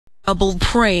Trouble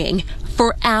praying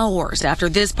for hours after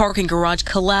this parking garage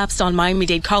collapsed on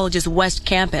Miami-Dade College's West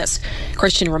Campus.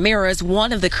 Christian Ramirez,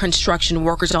 one of the construction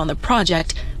workers on the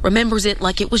project, remembers it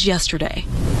like it was yesterday.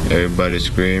 Everybody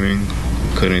screaming.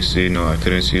 I couldn't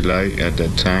see light at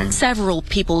that time. Several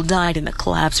people died in the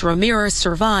collapse. Ramirez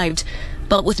survived,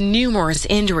 but with numerous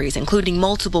injuries, including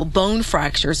multiple bone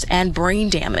fractures and brain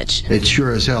damage. It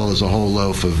sure as hell is a whole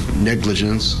loaf of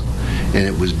negligence, and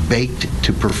it was baked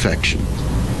to perfection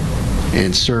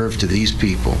and served to these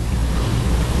people.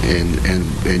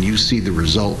 And you see the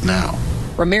result now.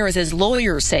 Ramirez's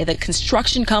lawyers say that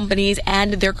construction companies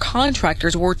and their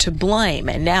contractors were to blame,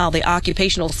 and now the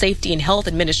Occupational Safety and Health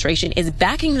Administration is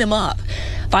backing them up.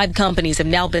 5 companies have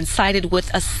now been cited with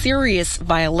a serious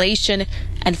violation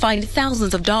and fined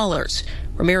thousands of dollars.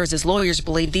 Ramirez's lawyers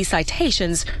believe these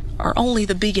citations are only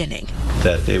the beginning.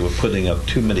 That they were putting up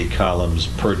too many columns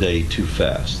per day too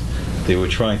fast. They were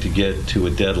trying to get to a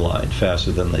deadline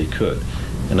faster than they could.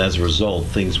 And as a result,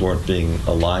 things weren't being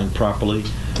aligned properly,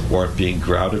 weren't being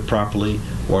grouted properly,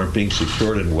 weren't being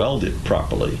secured and welded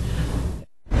properly.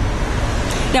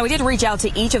 Now, we did reach out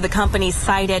to each of the companies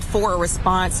cited for a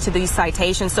response to these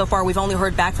citations. So far, we've only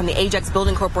heard back from the Ajax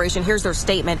Building Corporation. Here's their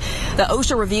statement. The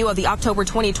OSHA review of the October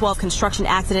 2012 construction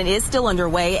accident is still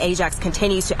underway. Ajax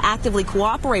continues to actively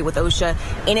cooperate with OSHA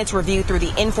in its review through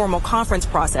the informal conference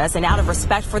process. And out of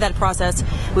respect for that process,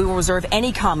 we will reserve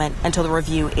any comment until the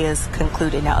review is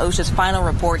concluded. Now, OSHA's final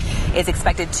report is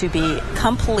expected to be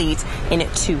complete in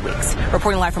 2 weeks.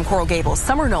 Reporting live from Coral Gables,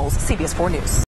 Summer Knowles, CBS 4 News.